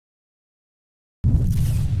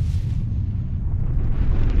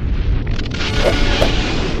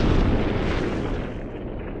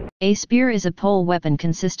A spear is a pole weapon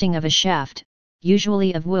consisting of a shaft,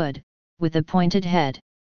 usually of wood, with a pointed head.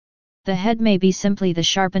 The head may be simply the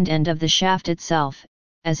sharpened end of the shaft itself,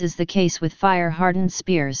 as is the case with fire-hardened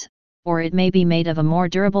spears, or it may be made of a more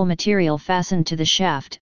durable material fastened to the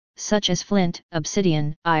shaft, such as flint,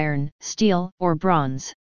 obsidian, iron, steel, or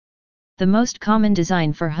bronze. The most common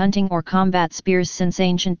design for hunting or combat spears since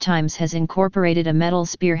ancient times has incorporated a metal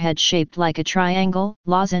spearhead shaped like a triangle,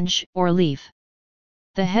 lozenge, or leaf.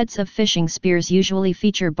 The heads of fishing spears usually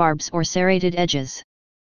feature barbs or serrated edges.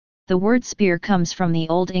 The word spear comes from the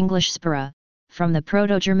Old English spera, from the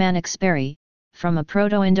Proto-Germanic speri, from a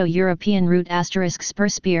Proto-Indo-European root spur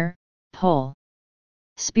spear, pole.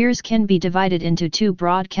 Spears can be divided into two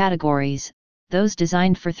broad categories, those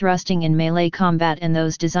designed for thrusting in melee combat and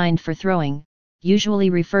those designed for throwing, usually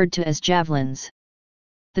referred to as javelins.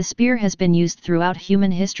 The spear has been used throughout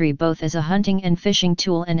human history both as a hunting and fishing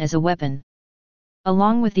tool and as a weapon.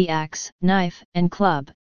 Along with the axe, knife, and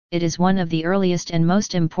club, it is one of the earliest and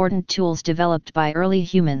most important tools developed by early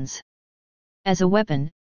humans. As a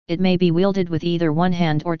weapon, it may be wielded with either one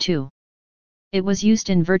hand or two. It was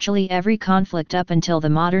used in virtually every conflict up until the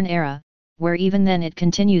modern era, where even then it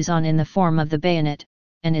continues on in the form of the bayonet,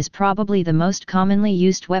 and is probably the most commonly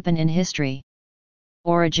used weapon in history.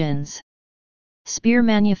 Origins. Spear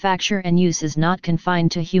manufacture and use is not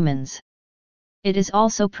confined to humans. It is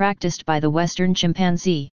also practiced by the western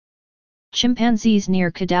chimpanzee. Chimpanzees near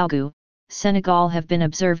Kadaugou, Senegal have been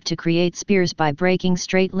observed to create spears by breaking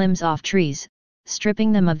straight limbs off trees,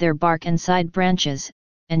 stripping them of their bark and side branches,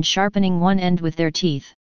 and sharpening one end with their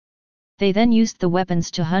teeth. They then used the weapons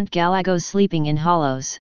to hunt galagos sleeping in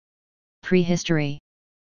hollows. Prehistory.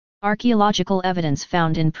 Archaeological evidence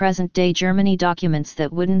found in present-day Germany documents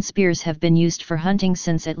that wooden spears have been used for hunting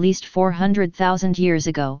since at least 400,000 years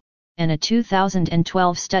ago, and a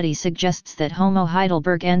 2012 study suggests that Homo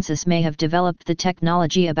heidelbergensis may have developed the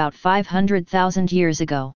technology about 500,000 years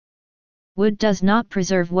ago. Wood does not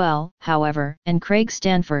preserve well, however, and Craig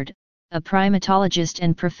Stanford, a primatologist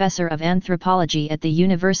and professor of anthropology at the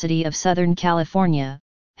University of Southern California,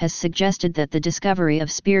 has suggested that the discovery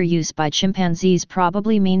of spear use by chimpanzees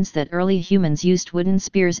probably means that early humans used wooden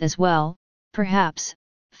spears as well, perhaps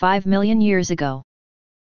 5 million years ago.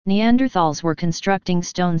 Neanderthals were constructing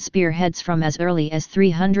stone spearheads from as early as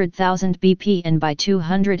 300,000 BP, and by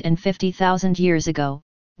 250,000 years ago,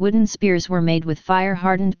 wooden spears were made with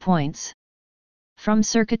fire-hardened points. From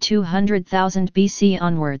circa 200,000 BC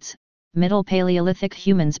onwards, Middle Paleolithic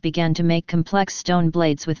humans began to make complex stone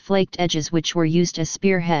blades with flaked edges which were used as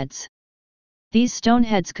spearheads. These stone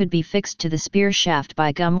heads could be fixed to the spear shaft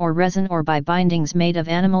by gum or resin or by bindings made of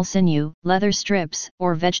animal sinew, leather strips,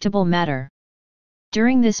 or vegetable matter.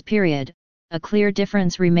 During this period, a clear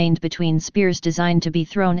difference remained between spears designed to be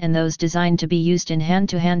thrown and those designed to be used in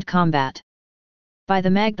hand-to-hand combat. By the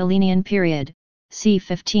Magdalenian period, c.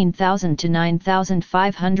 15,000 to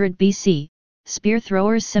 9,500 BC, spear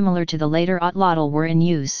throwers similar to the later atlatl were in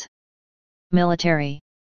use. Military.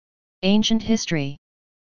 Ancient history.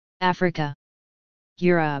 Africa.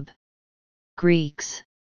 Europe. Greeks.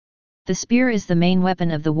 The spear is the main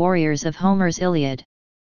weapon of the warriors of Homer's Iliad.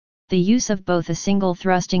 The use of both a single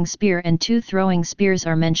thrusting spear and two throwing spears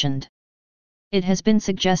are mentioned. It has been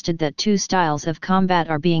suggested that two styles of combat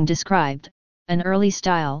are being described, an early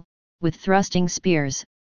style, with thrusting spears,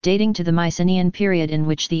 dating to the Mycenaean period in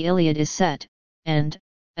which the Iliad is set, and,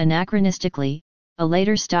 anachronistically, a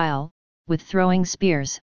later style, with throwing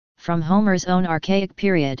spears, from Homer's own archaic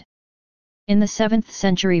period. In the 7th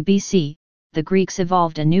century BC, the Greeks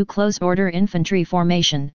evolved a new close-order infantry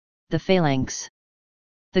formation, the phalanx.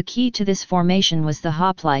 The key to this formation was the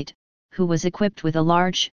hoplite, who was equipped with a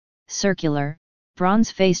large, circular,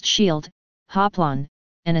 bronze-faced shield, hoplon,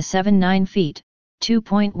 and a 7-9 feet,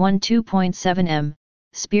 2.1-2.7 m,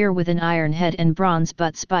 spear with an iron head and bronze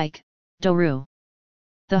butt spike, doru.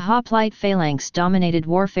 The hoplite phalanx dominated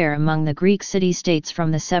warfare among the Greek city-states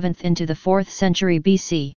from the 7th into the 4th century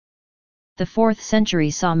BC. The 4th century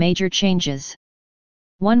saw major changes.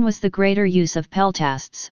 One was the greater use of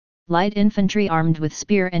peltasts, light infantry armed with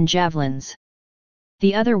spear and javelins.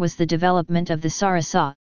 The other was the development of the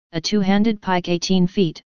sarissa, a two-handed pike 18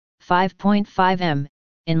 feet, 5.5 m,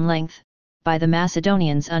 in length, by the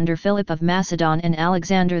Macedonians under Philip of Macedon and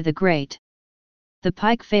Alexander the Great. The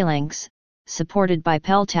pike phalanx, supported by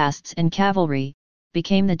peltasts and cavalry,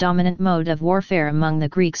 became the dominant mode of warfare among the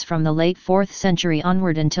Greeks from the late 4th century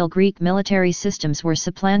onward until Greek military systems were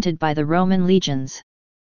supplanted by the Roman legions.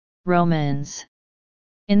 Romans.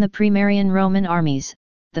 In the Primarian Roman armies,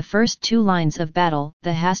 the first two lines of battle,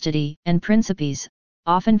 the hastati and principes,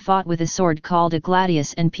 often fought with a sword called a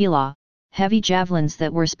gladius and pila, heavy javelins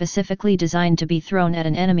that were specifically designed to be thrown at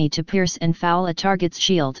an enemy to pierce and foul a target's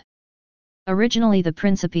shield. Originally the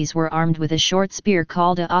principes were armed with a short spear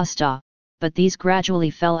called a asta, but these gradually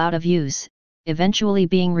fell out of use, eventually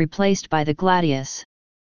being replaced by the gladius.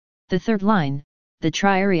 The third line, the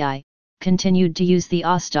triarii, continued to use the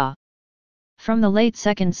asta. From the late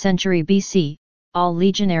 2nd century BC, all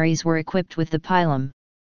legionaries were equipped with the pilum.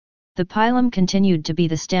 The pilum continued to be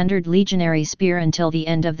the standard legionary spear until the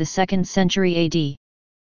end of the 2nd century AD.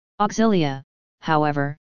 Auxilia,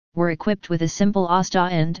 however, were equipped with a simple asta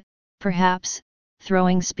and, perhaps,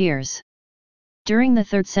 throwing spears. During the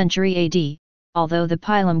 3rd century AD, although the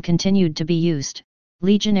pilum continued to be used,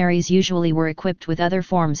 legionaries usually were equipped with other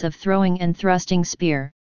forms of throwing and thrusting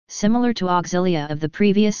spear, similar to auxilia of the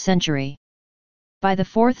previous century. By the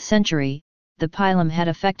 4th century, the pilum had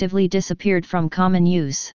effectively disappeared from common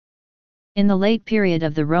use. In the late period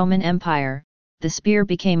of the Roman Empire, the spear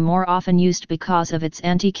became more often used because of its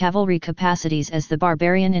anti-cavalry capacities, as the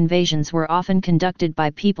barbarian invasions were often conducted by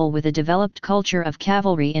people with a developed culture of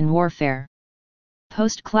cavalry in warfare.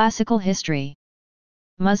 Post-classical history.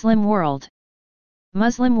 Muslim world.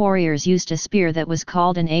 Muslim warriors used a spear that was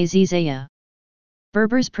called an azizaya.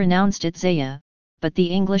 Berbers pronounced it zaya, but the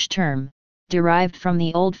English term, derived from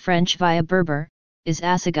the Old French via Berber, is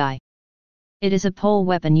assegai. It is a pole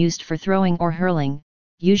weapon used for throwing or hurling,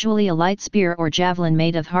 usually a light spear or javelin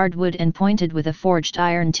made of hardwood and pointed with a forged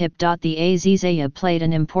iron tip. The azizaya played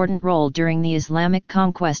an important role during the Islamic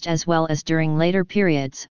conquest as well as during later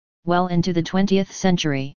periods, well into the 20th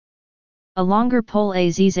century. A longer pole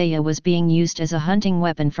azizaya was being used as a hunting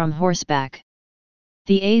weapon from horseback.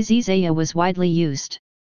 The azizaya was widely used.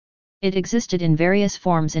 It existed in various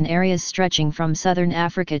forms in areas stretching from southern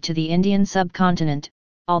Africa to the Indian subcontinent,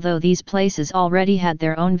 although these places already had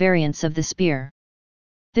their own variants of the spear.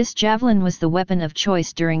 This javelin was the weapon of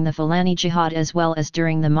choice during the Fulani Jihad as well as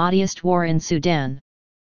during the Mahdist War in Sudan.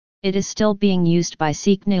 It is still being used by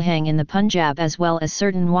Sikh Nihang in the Punjab as well as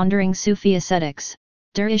certain wandering Sufi ascetics,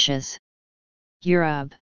 dervishes.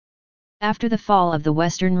 Europe. After the fall of the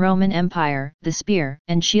Western Roman Empire, the spear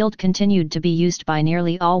and shield continued to be used by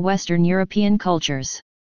nearly all Western European cultures.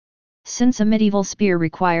 Since a medieval spear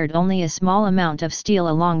required only a small amount of steel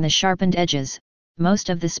along the sharpened edges, most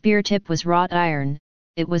of the spear tip was wrought iron,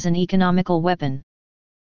 it was an economical weapon.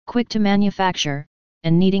 Quick to manufacture,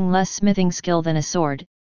 and needing less smithing skill than a sword,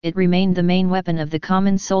 it remained the main weapon of the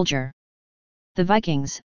common soldier. The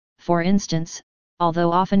Vikings, for instance,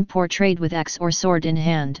 although often portrayed with axe or sword in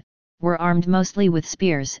hand, were armed mostly with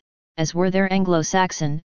spears, as were their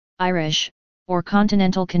Anglo-Saxon, Irish, or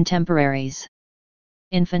continental contemporaries.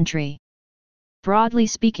 Infantry. Broadly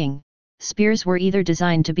speaking, spears were either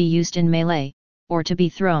designed to be used in melee, or to be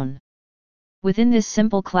thrown. Within this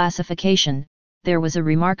simple classification, there was a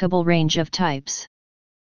remarkable range of types.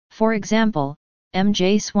 For example,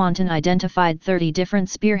 M.J. Swanton identified 30 different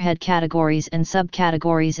spearhead categories and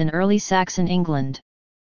subcategories in early Saxon England.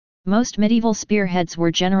 Most medieval spearheads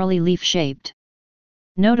were generally leaf-shaped.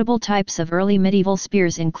 Notable types of early medieval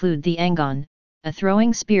spears include the angon, a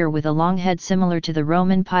throwing spear with a long head similar to the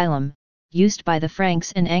Roman pilum, used by the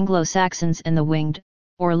Franks and Anglo-Saxons, and the winged,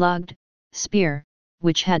 or lugged, spear,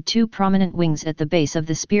 which had two prominent wings at the base of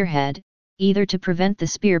the spearhead, either to prevent the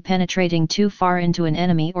spear penetrating too far into an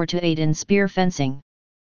enemy or to aid in spear fencing.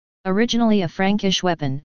 Originally a Frankish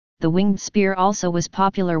weapon, the winged spear also was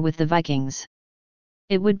popular with the Vikings.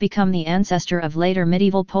 It would become the ancestor of later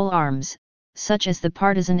medieval pole arms, such as the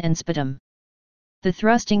partisan and sputum. The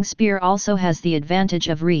thrusting spear also has the advantage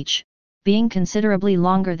of reach, being considerably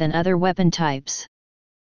longer than other weapon types.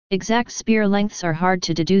 Exact spear lengths are hard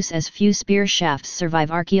to deduce as few spear shafts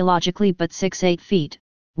survive archaeologically, but 6-8 feet,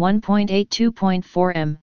 1.8-2.4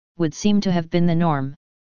 m, would seem to have been the norm.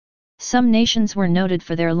 Some nations were noted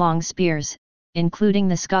for their long spears, including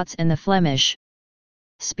the Scots and the Flemish.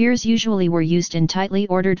 Spears usually were used in tightly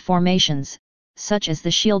ordered formations, such as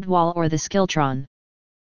the shield wall or the skiltron.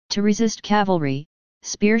 To resist cavalry,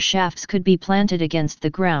 spear shafts could be planted against the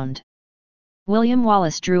ground. William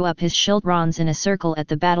Wallace drew up his schildrons in a circle at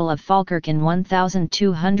the Battle of Falkirk in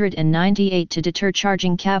 1298 to deter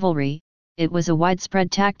charging cavalry. It was a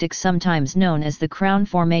widespread tactic sometimes known as the crown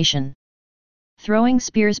formation. Throwing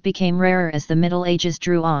spears became rarer as the Middle Ages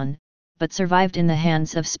drew on, but survived in the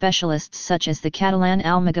hands of specialists such as the Catalan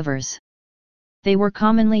almogavers. They were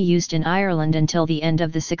commonly used in Ireland until the end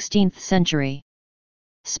of the 16th century.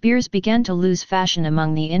 Spears began to lose fashion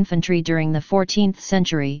among the infantry during the 14th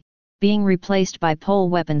century, being replaced by pole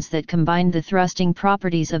weapons that combined the thrusting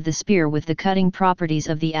properties of the spear with the cutting properties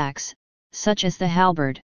of the axe, such as the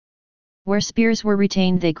halberd. Where spears were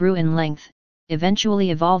retained, they grew in length,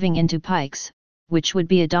 eventually evolving into pikes, which would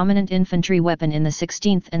be a dominant infantry weapon in the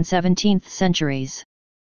 16th and 17th centuries.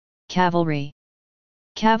 Cavalry.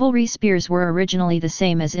 Cavalry spears were originally the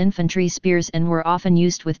same as infantry spears and were often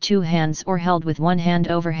used with two hands or held with one hand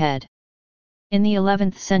overhead. In the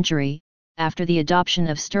 11th century, after the adoption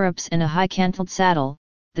of stirrups and a high-cantled saddle,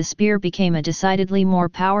 the spear became a decidedly more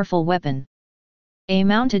powerful weapon. A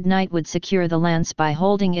mounted knight would secure the lance by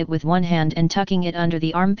holding it with one hand and tucking it under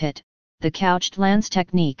the armpit, the couched lance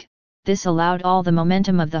technique. This allowed all the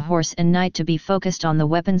momentum of the horse and knight to be focused on the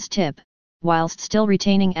weapon's tip, whilst still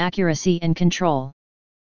retaining accuracy and control.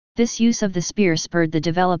 This use of the spear spurred the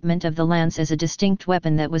development of the lance as a distinct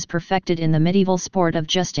weapon that was perfected in the medieval sport of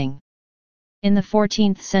justing. In the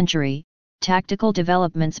 14th century, tactical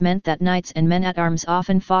developments meant that knights and men-at-arms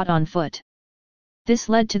often fought on foot. This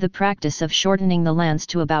led to the practice of shortening the lance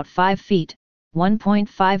to about 5 feet,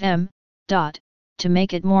 1.5 m, to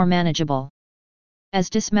make it more manageable. As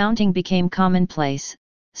dismounting became commonplace,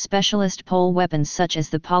 specialist pole weapons such as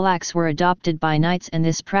the poleaxe were adopted by knights and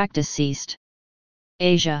this practice ceased.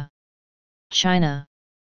 Asia. China.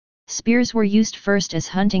 Spears were used first as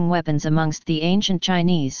hunting weapons amongst the ancient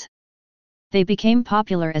Chinese. They became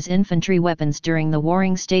popular as infantry weapons during the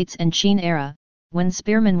Warring States and Qin era, when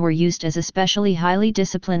spearmen were used as especially highly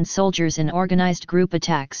disciplined soldiers in organized group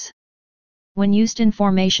attacks. When used in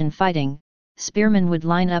formation fighting, spearmen would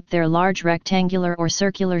line up their large rectangular or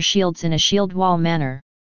circular shields in a shield wall manner.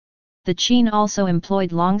 The Qin also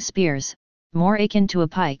employed long spears, more akin to a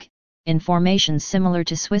pike, in formations similar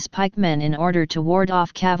to Swiss pikemen in order to ward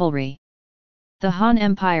off cavalry. The Han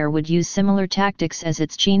Empire would use similar tactics as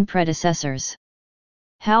its Qin predecessors.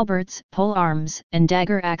 Halberds, polearms, and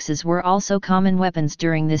dagger axes were also common weapons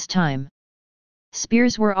during this time.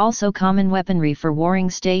 Spears were also common weaponry for warring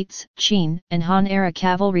states, Qin, and Han-era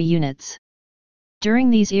cavalry units. During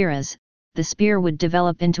these eras, the spear would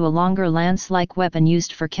develop into a longer lance-like weapon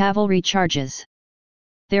used for cavalry charges.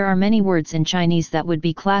 There are many words in Chinese that would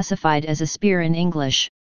be classified as a spear in English.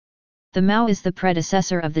 The Mao is the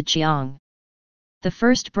predecessor of the Qiang. The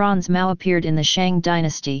first bronze Mao appeared in the Shang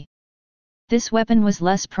dynasty. This weapon was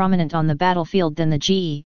less prominent on the battlefield than the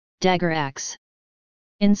Ge, dagger axe.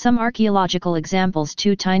 In some archaeological examples,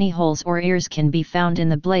 two tiny holes or ears can be found in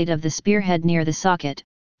the blade of the spearhead near the socket.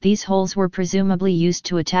 These holes were presumably used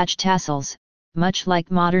to attach tassels, much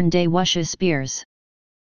like modern-day wuxia spears.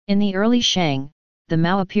 In the early Shang, the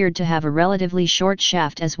Mao appeared to have a relatively short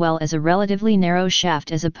shaft as well as a relatively narrow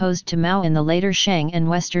shaft as opposed to Mao in the later Shang and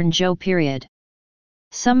Western Zhou period.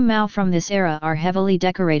 Some Mao from this era are heavily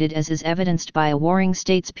decorated, as is evidenced by a Warring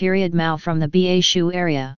States period Mao from the Baishu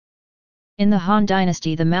area. In the Han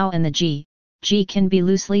dynasty, the Mao and the Ge can be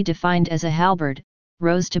loosely defined as a halberd,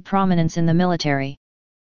 rose to prominence in the military.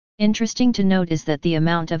 Interesting to note is that the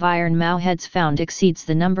amount of iron Mao heads found exceeds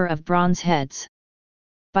the number of bronze heads.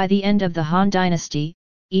 By the end of the Han dynasty,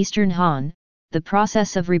 Eastern Han, the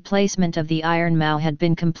process of replacement of the iron Mao had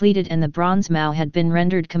been completed and the bronze Mao had been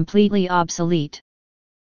rendered completely obsolete.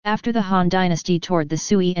 After the Han dynasty toward the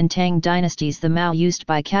Sui and Tang dynasties, the Mao used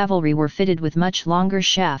by cavalry were fitted with much longer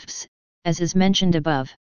shafts, as is mentioned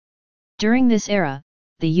above. During this era,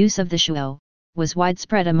 the use of the shuo was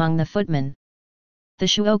widespread among the footmen. The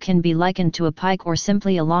shuo can be likened to a pike or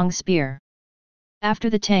simply a long spear. After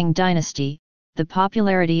the Tang dynasty, the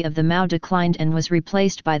popularity of the Mao declined and was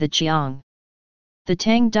replaced by the Qiang. The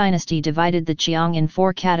Tang dynasty divided the Qiang in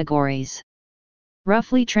 4 categories.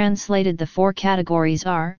 Roughly translated, the 4 categories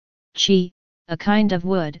are: qi, a kind of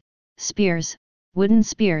wood; spears, wooden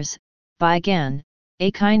spears; baigan,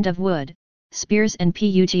 a kind of wood, spears; and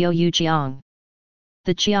putou qiang.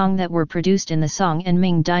 The qiang that were produced in the Song and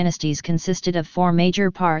Ming dynasties consisted of 4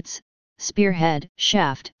 major parts: spearhead,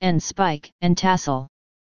 shaft, and spike, and tassel.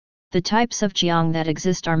 The types of qiang that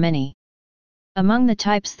exist are many. Among the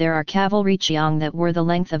types there are cavalry qiang that were the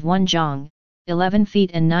length of 1 zhang, 11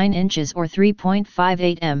 feet and 9 inches or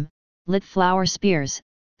 3.58 m, lit flower spears,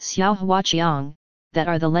 xiaohua qiang, that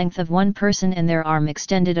are the length of 1 person and their arm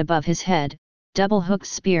extended above his head, double-hooked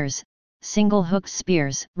spears, single-hooked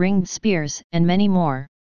spears, ringed spears, and many more.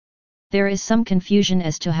 There is some confusion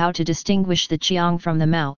as to how to distinguish the qiang from the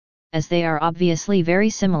Mao, as they are obviously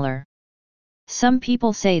very similar. Some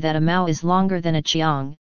people say that a Mao is longer than a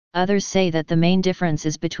qiang, others say that the main difference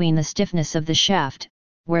is between the stiffness of the shaft,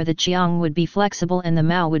 where the qiang would be flexible and the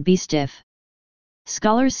Mao would be stiff.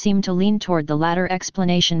 Scholars seem to lean toward the latter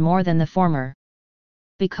explanation more than the former.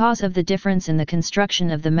 Because of the difference in the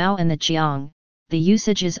construction of the Mao and the qiang, the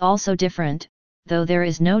usage is also different, though there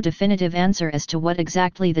is no definitive answer as to what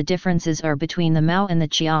exactly the differences are between the Mao and the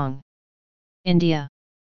qiang. India.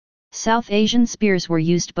 South Asian spears were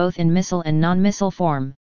used both in missile and non-missile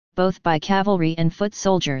form, both by cavalry and foot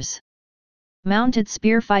soldiers. Mounted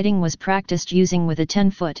spear fighting was practiced using with a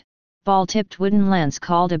 10-foot, ball-tipped wooden lance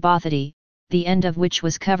called a bothity, the end of which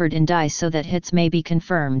was covered in dye so that hits may be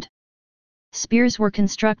confirmed. Spears were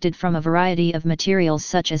constructed from a variety of materials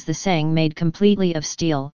such as the sang made completely of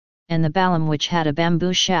steel, and the balam which had a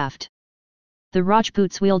bamboo shaft. The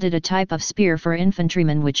Rajputs wielded a type of spear for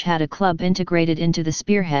infantrymen which had a club integrated into the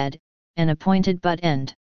spearhead, and a pointed butt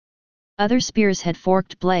end. Other spears had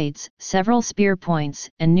forked blades, several spear points,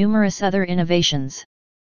 and numerous other innovations.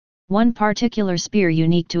 One particular spear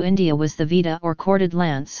unique to India was the Vida or corded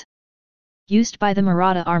lance. Used by the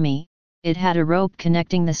Maratha army, it had a rope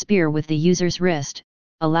connecting the spear with the user's wrist,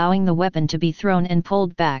 allowing the weapon to be thrown and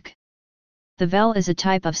pulled back. The vel is a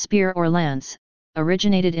type of spear or lance,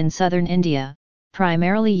 originated in southern India,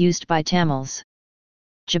 primarily used by Tamils.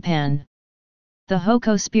 Japan. The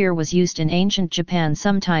Hoko spear was used in ancient Japan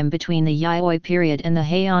sometime between the Yayoi period and the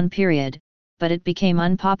Heian period, but it became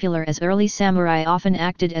unpopular as early samurai often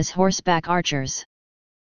acted as horseback archers.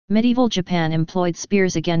 Medieval Japan employed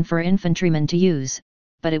spears again for infantrymen to use,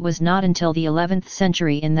 but it was not until the 11th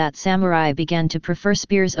century in that samurai began to prefer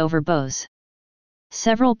spears over bows.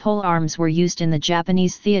 Several pole arms were used in the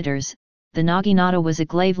Japanese theaters. The naginata was a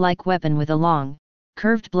glaive-like weapon with a long,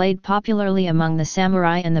 curved blade popularly among the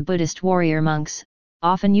samurai and the Buddhist warrior monks,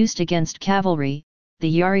 often used against cavalry.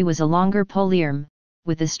 The yari was a longer polearm,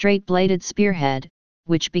 with a straight-bladed spearhead,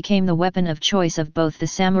 which became the weapon of choice of both the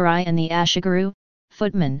samurai and the ashigaru,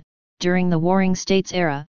 footmen. During the Warring States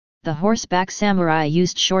era, the horseback samurai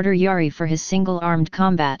used shorter yari for his single-armed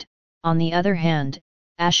combat. On the other hand,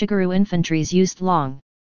 ashigaru infantries used long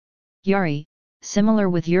yari, similar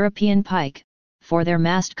with European pike, for their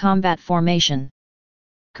massed combat formation.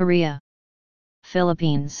 Korea.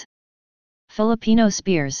 Philippines. Filipino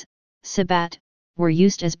spears, sabat, were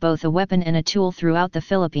used as both a weapon and a tool throughout the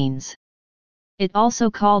Philippines. It also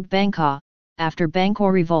called bangka, after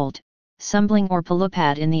Bangkok revolt, sumbling or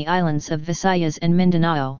palupad in the islands of Visayas and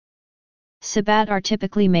Mindanao. Sabat are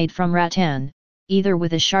typically made from rattan, either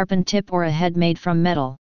with a sharpened tip or a head made from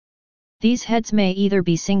metal. These heads may either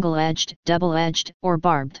be single-edged, double-edged, or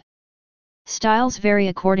barbed. Styles vary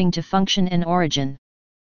according to function and origin.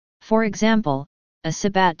 For example, a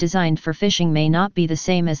sabat designed for fishing may not be the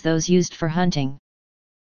same as those used for hunting.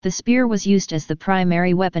 The spear was used as the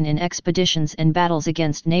primary weapon in expeditions and battles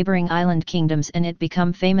against neighboring island kingdoms, and it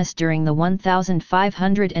became famous during the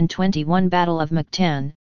 1521 Battle of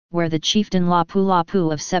Mactan, where the chieftain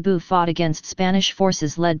Lapu-Lapu of Cebu fought against Spanish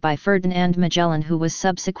forces led by Ferdinand Magellan, who was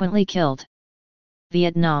subsequently killed.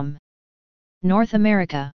 Vietnam. North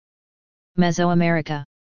America. Mesoamerica.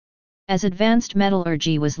 As advanced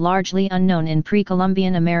metallurgy was largely unknown in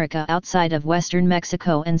pre-Columbian America outside of western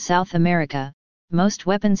Mexico and South America, most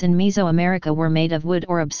weapons in Mesoamerica were made of wood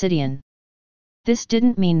or obsidian. This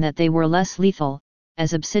didn't mean that they were less lethal,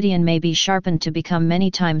 as obsidian may be sharpened to become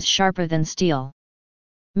many times sharper than steel.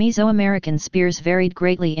 Mesoamerican spears varied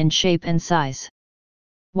greatly in shape and size.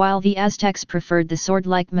 While the Aztecs preferred the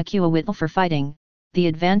sword-like macuahuitl for fighting, the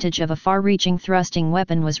advantage of a far-reaching thrusting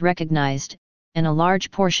weapon was recognized, and a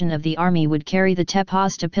large portion of the army would carry the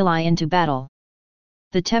tepaz-tepilay into battle.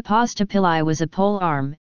 The tepaz-tepilay was a pole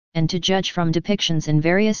arm, and to judge from depictions in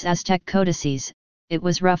various Aztec codices, it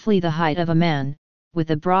was roughly the height of a man,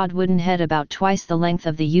 with a broad wooden head about twice the length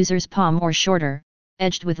of the user's palm or shorter,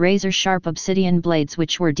 edged with razor-sharp obsidian blades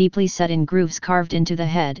which were deeply set in grooves carved into the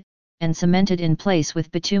head, and cemented in place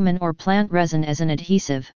with bitumen or plant resin as an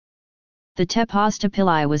adhesive. The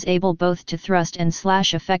tepaz-tepilay was able both to thrust and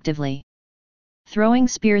slash effectively. Throwing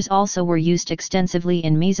spears also were used extensively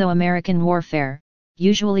in Mesoamerican warfare,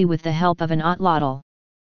 usually with the help of an atlotl.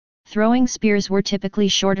 Throwing spears were typically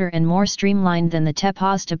shorter and more streamlined than the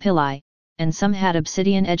tepaz-tepilay, and some had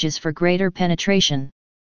obsidian edges for greater penetration.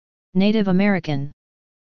 Native American.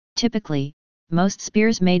 Typically, most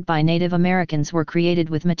spears made by Native Americans were created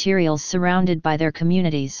with materials surrounded by their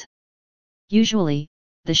communities. Usually,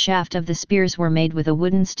 the shaft of the spears were made with a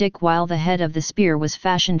wooden stick while the head of the spear was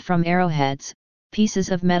fashioned from arrowheads, pieces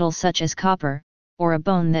of metal such as copper, or a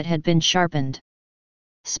bone that had been sharpened.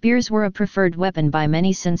 Spears were a preferred weapon by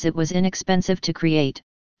many since it was inexpensive to create,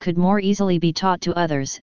 could more easily be taught to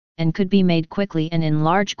others, and could be made quickly and in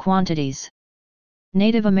large quantities.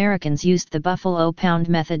 Native Americans used the buffalo pound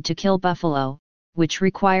method to kill buffalo, which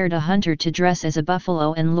required a hunter to dress as a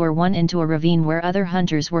buffalo and lure one into a ravine where other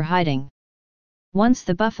hunters were hiding. Once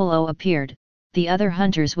the buffalo appeared, the other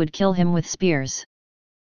hunters would kill him with spears.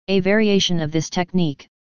 A variation of this technique,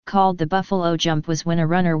 called the buffalo jump, was when a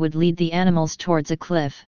runner would lead the animals towards a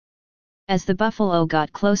cliff. As the buffalo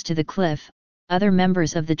got close to the cliff, other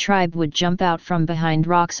members of the tribe would jump out from behind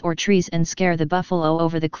rocks or trees and scare the buffalo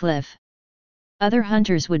over the cliff. Other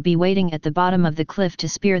hunters would be waiting at the bottom of the cliff to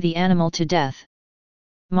spear the animal to death.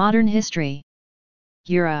 Modern history.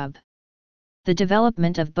 Europe. The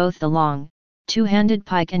development of both the long, two-handed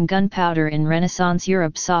pike and gunpowder in Renaissance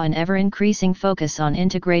Europe saw an ever-increasing focus on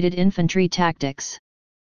integrated infantry tactics.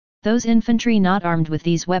 Those infantry not armed with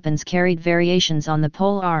these weapons carried variations on the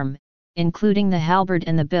pole arm, including the halberd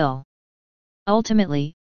and the bill.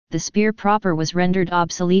 Ultimately, the spear proper was rendered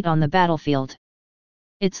obsolete on the battlefield.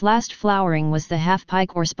 Its last flowering was the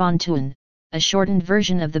half-pike or spontoon, a shortened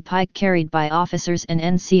version of the pike carried by officers and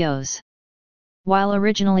NCOs. While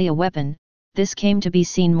originally a weapon, this came to be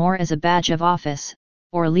seen more as a badge of office,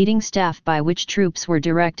 or leading staff by which troops were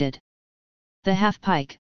directed. The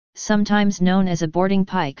half-pike, sometimes known as a boarding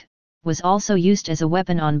pike, was also used as a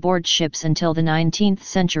weapon on board ships until the 19th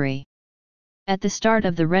century. At the start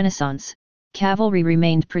of the Renaissance, cavalry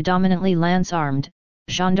remained predominantly lance-armed,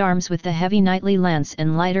 gendarmes with the heavy knightly lance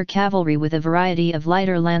and lighter cavalry with a variety of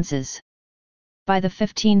lighter lances. By the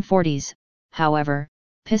 1540s, however,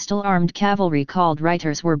 pistol-armed cavalry called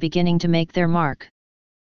reiters were beginning to make their mark.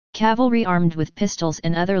 Cavalry armed with pistols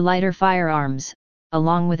and other lighter firearms,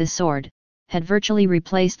 along with a sword, had virtually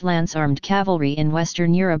replaced lance-armed cavalry in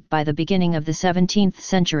Western Europe by the beginning of the 17th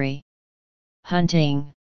century.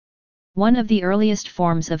 Hunting. One of the earliest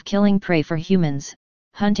forms of killing prey for humans,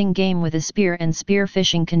 hunting game with a spear and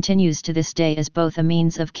spearfishing continues to this day as both a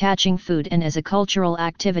means of catching food and as a cultural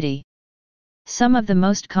activity. Some of the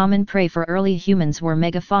most common prey for early humans were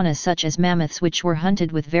megafauna such as mammoths, which were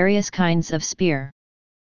hunted with various kinds of spear.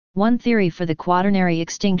 One theory for the quaternary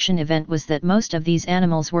extinction event was that most of these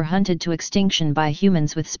animals were hunted to extinction by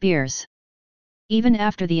humans with spears. Even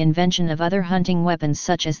after the invention of other hunting weapons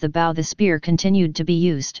such as the bow, the spear continued to be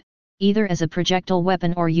used, either as a projectile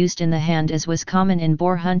weapon or used in the hand as was common in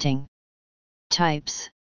boar hunting. Types.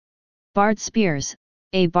 Barred spears.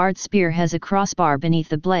 A barred spear has a crossbar beneath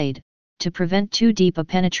the blade, to prevent too deep a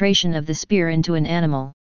penetration of the spear into an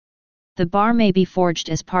animal. The bar may be forged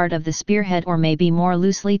as part of the spearhead or may be more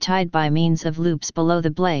loosely tied by means of loops below the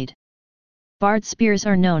blade. Barred spears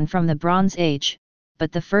are known from the Bronze Age,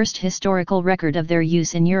 but the first historical record of their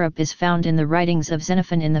use in Europe is found in the writings of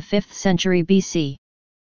Xenophon in the 5th century BC.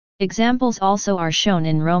 Examples also are shown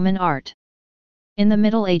in Roman art. In the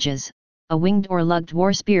Middle Ages, a winged or lugged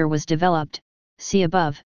war spear was developed, see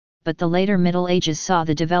above, but the later Middle Ages saw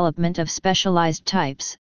the development of specialized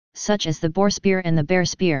types, such as the boar spear and the bear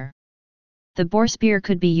spear. The boar spear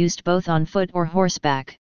could be used both on foot or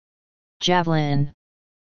horseback. Javelin.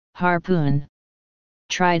 Harpoon.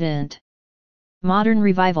 Trident. Modern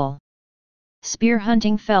revival. Spear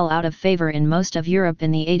hunting fell out of favor in most of Europe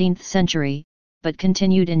in the 18th century, but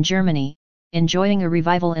continued in Germany, enjoying a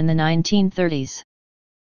revival in the 1930s.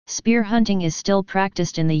 Spear hunting is still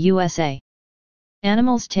practiced in the USA.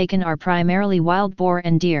 Animals taken are primarily wild boar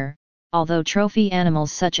and deer, although trophy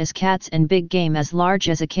animals such as cats and big game as large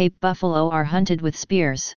as a Cape buffalo are hunted with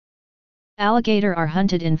spears. Alligator are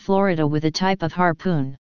hunted in Florida with a type of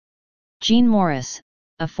harpoon. Gene Morris,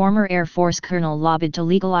 a former Air Force colonel, lobbied to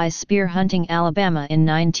legalize spear hunting in Alabama in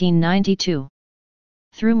 1992.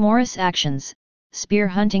 Through Morris' actions, spear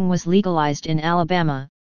hunting was legalized in Alabama,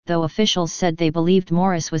 though officials said they believed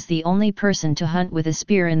Morris was the only person to hunt with a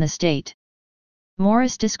spear in the state.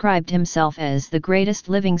 Morris described himself as the greatest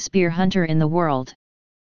living spear hunter in the world.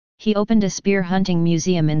 He opened a spear hunting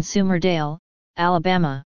museum in Sumerdale,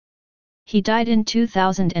 Alabama. He died in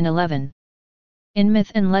 2011. In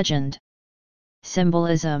myth and legend.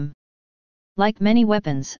 Symbolism. Like many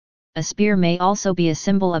weapons, a spear may also be a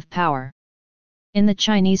symbol of power. In the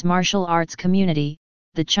Chinese martial arts community,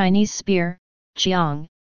 the Chinese spear, qiang,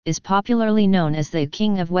 is popularly known as the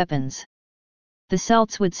king of weapons. The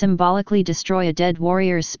celts would symbolically destroy a dead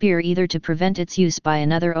warrior's spear either to prevent its use by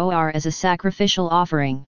another or as a sacrificial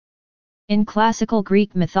offering. In classical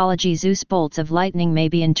Greek mythology, Zeus' bolts of lightning may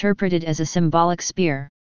be interpreted as a symbolic spear.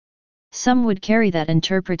 Some would carry that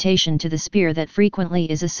interpretation to the spear that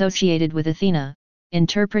frequently is associated with Athena,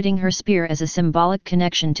 interpreting her spear as a symbolic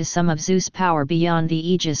connection to some of Zeus' power beyond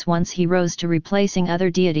the Aegis once he rose to replacing other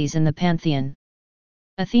deities in the pantheon.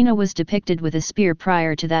 Athena was depicted with a spear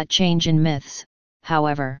prior to that change in myths,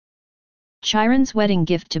 however. Chiron's wedding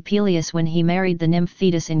gift to Peleus when he married the nymph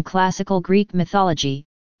Thetis in classical Greek mythology,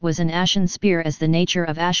 was an ashen spear, as the nature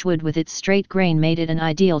of ashwood with its straight grain made it an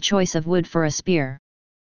ideal choice of wood for a spear.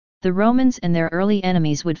 The Romans and their early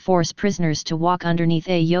enemies would force prisoners to walk underneath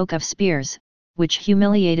a yoke of spears, which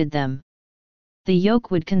humiliated them. The yoke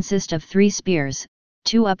would consist of 3 spears,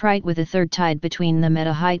 two upright with a third tied between them at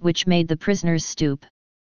a height which made the prisoners stoop.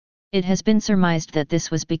 It has been surmised that this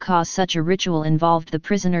was because such a ritual involved the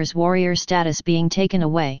prisoner's warrior status being taken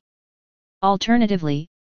away. Alternatively,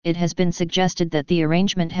 it has been suggested that the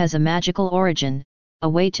arrangement has a magical origin, a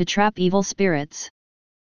way to trap evil spirits.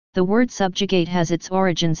 The word subjugate has its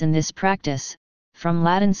origins in this practice, from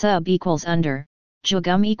Latin sub equals under,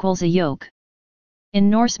 jugum equals a yoke. In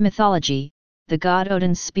Norse mythology, the god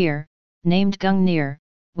Odin's spear, named Gungnir,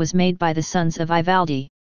 was made by the sons of Ivaldi.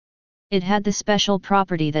 It had the special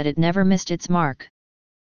property that it never missed its mark.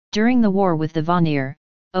 During the war with the Vanir,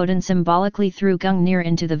 Odin symbolically threw Gungnir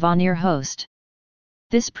into the Vanir host.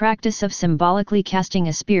 This practice of symbolically casting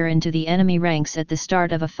a spear into the enemy ranks at the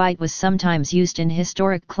start of a fight was sometimes used in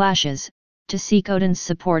historic clashes, to seek Odin's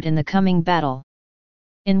support in the coming battle.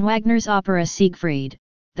 In Wagner's opera Siegfried,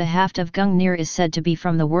 the haft of Gungnir is said to be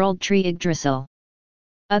from the world tree Yggdrasil.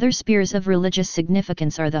 Other spears of religious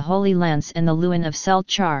significance are the Holy Lance and the Lewin of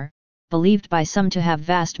Selchar, believed by some to have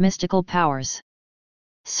vast mystical powers.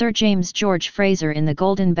 Sir James George Fraser in The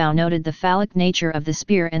Golden Bough noted the phallic nature of the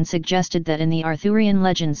spear and suggested that in the Arthurian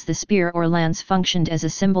legends the spear or lance functioned as a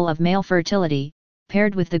symbol of male fertility,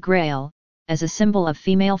 paired with the Grail, as a symbol of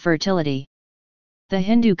female fertility. The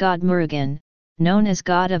Hindu god Murugan, known as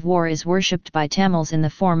god of war, is worshipped by Tamils in the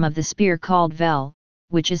form of the spear called vel,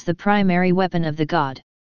 which is the primary weapon of the god.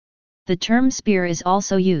 The term spear is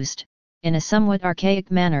also used, in a somewhat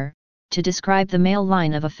archaic manner, to describe the male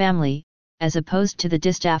line of a family, as opposed to the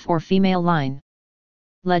distaff or female line.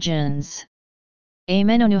 Legends.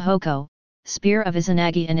 Ame no Hoko, spear of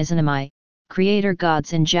Izanagi and Izanami, creator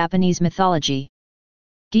gods in Japanese mythology.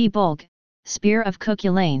 Gi Bulg, spear of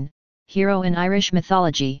Cuchulainn, hero in Irish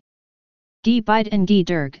mythology. Gi Bite and Gi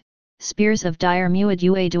Durg, spears of Dire Muad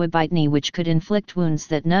Uaduabitni which could inflict wounds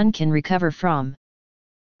that none can recover from.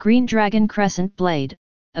 Green Dragon Crescent Blade,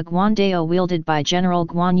 a guandeo wielded by General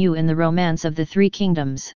Guan Yu in the Romance of the Three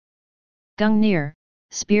Kingdoms. Gungnir,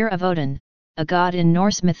 spear of Odin, a god in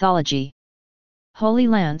Norse mythology. Holy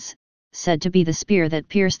Lance, said to be the spear that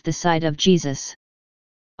pierced the side of Jesus.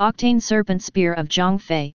 Octane Serpent Spear of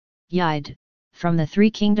Zhongfei, Yide, from the Three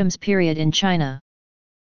Kingdoms period in China.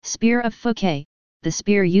 Spear of Fuke, the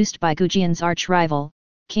spear used by Gujian's arch-rival,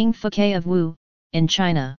 King Fuke of Wu, in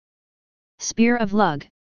China. Spear of Lug,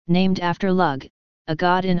 named after Lug, a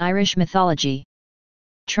god in Irish mythology.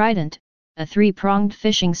 Trident, a three-pronged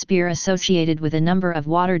fishing spear associated with a number of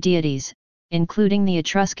water deities, including the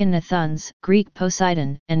Etruscan Nethuns, Greek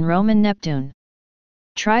Poseidon, and Roman Neptune.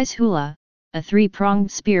 Trishula, a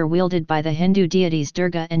three-pronged spear wielded by the Hindu deities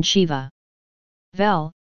Durga and Shiva.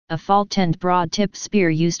 Vel, a fault-end broad-tipped spear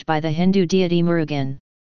used by the Hindu deity Murugan.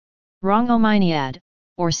 Rongominiad,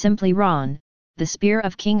 or simply Ron, the spear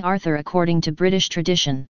of King Arthur according to British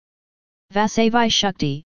tradition. Vasavai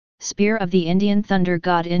Shakti, spear of the Indian thunder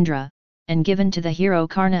god Indra, and given to the hero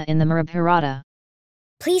Karna in the Mahabharata.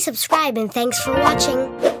 Please subscribe and thanks for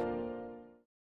watching.